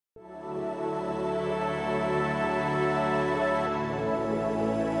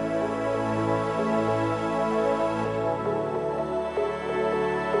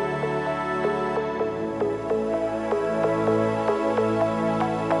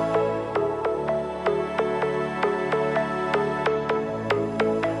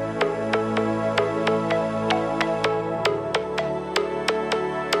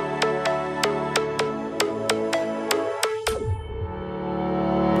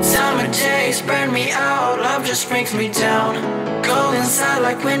days burn me out, love just brings me down. Cold inside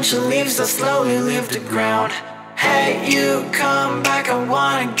like winter leaves that slowly leave the ground. Hey, you come back, I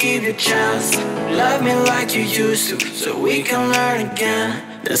wanna give you a chance. Love me like you used to, so we can learn again.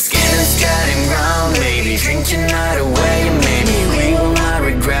 The skin is getting brown, baby, drink your night away. Maybe we will not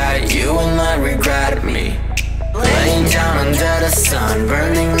regret it, you will not regret me. Laying down under the sun,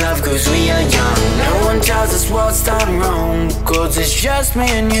 burning love cause we are young. No one tells us what's done wrong, cause it's just me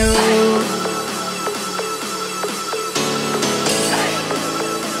and you.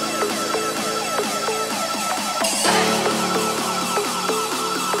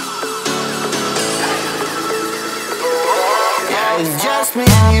 It's just me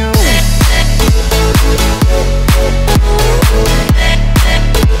and you.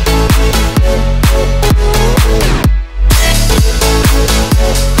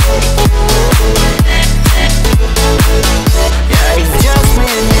 Yeah, it's just me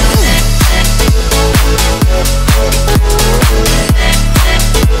and you.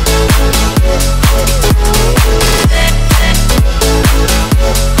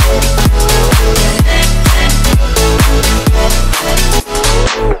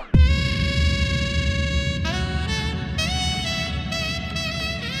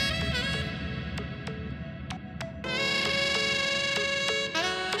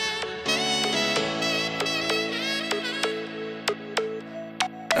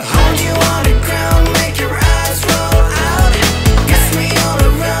 Hold you on the ground, make your eyes roll out. Kiss me all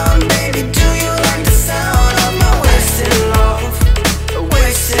around, baby, do you like the sound of my wasted love?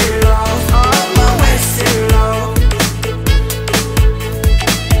 Wasted love, of my wasted love.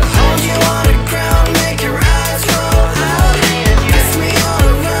 Hold you on the ground, make your eyes roll out. Kiss me all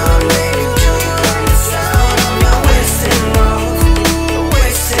around, baby, do you like the sound of my wasted love?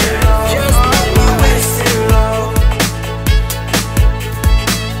 Wasted love, of my wasted love.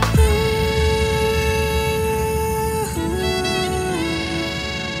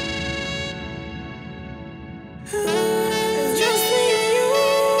 It's just me and you.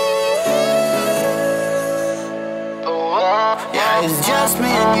 Yeah, it's just me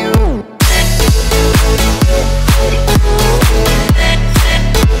and you.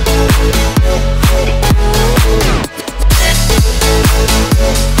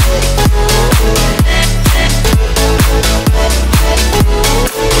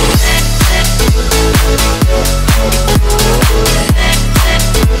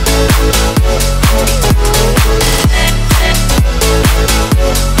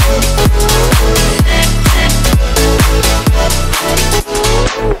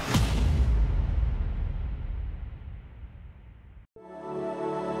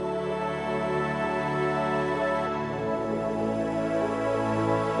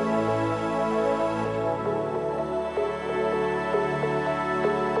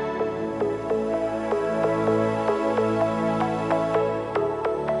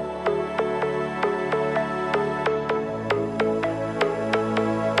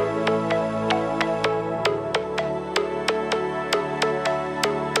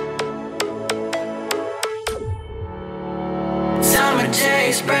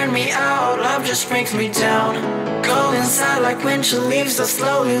 Days burn me out, love just brings me down. Cold inside like winter leaves that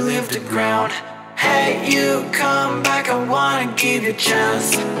slowly leave the ground. Hey, you come back, I wanna give you a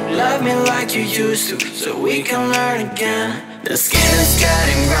chance. Love me like you used to, so we can learn again. The skin is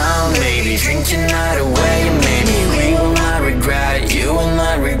getting brown, baby, drink your night away. Maybe we will not regret it, you will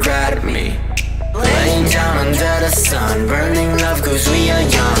not regret me. Laying down under the sun, burning love cause we are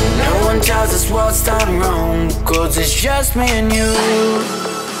young. No one tells us what's done wrong, cause it's just me and you.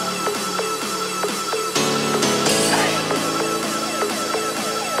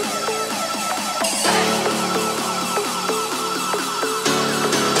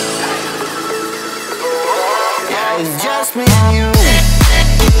 Yeah, it's just me and you.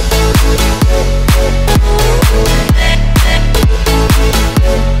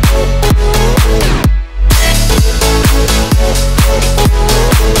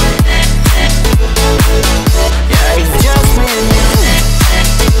 Yeah, it's just me and you.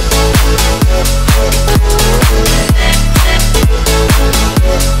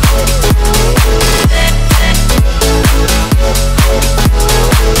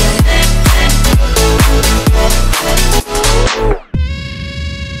 Oh.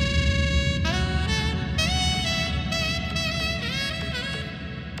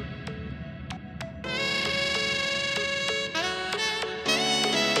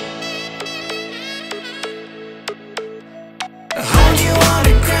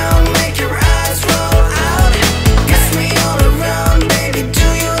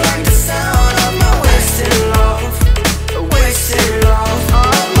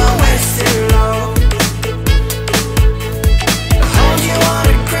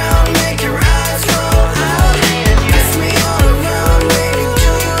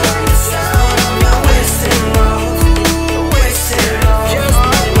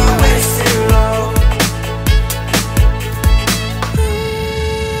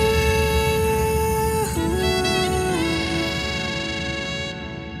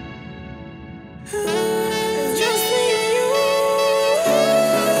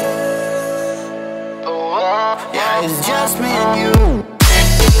 it's just me and you.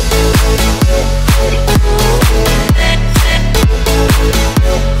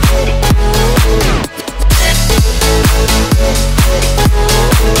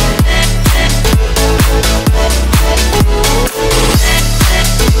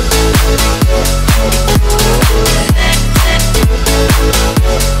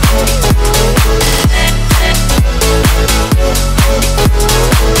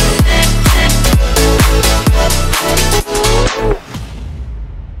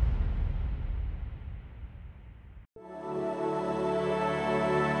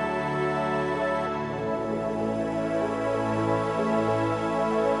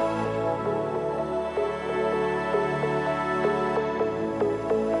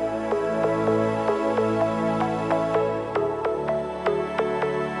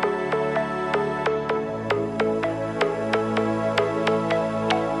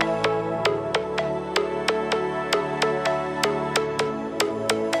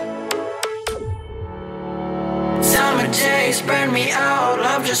 Days burn me out,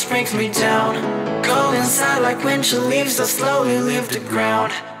 love just brings me down. Go inside like windshield leaves that slowly leave the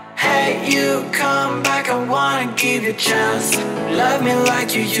ground. Hey, you come back, I wanna give you a chance. Love me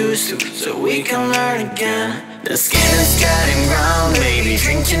like you used to, so we can learn again. The skin is getting brown, baby,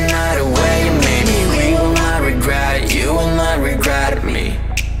 drink your night away. Maybe we will not regret it, you will not regret me.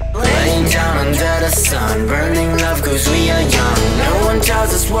 Laying down under the sun, burning love cause we are young. No one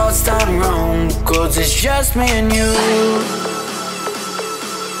tells us what's done wrong, cause it's just me and you.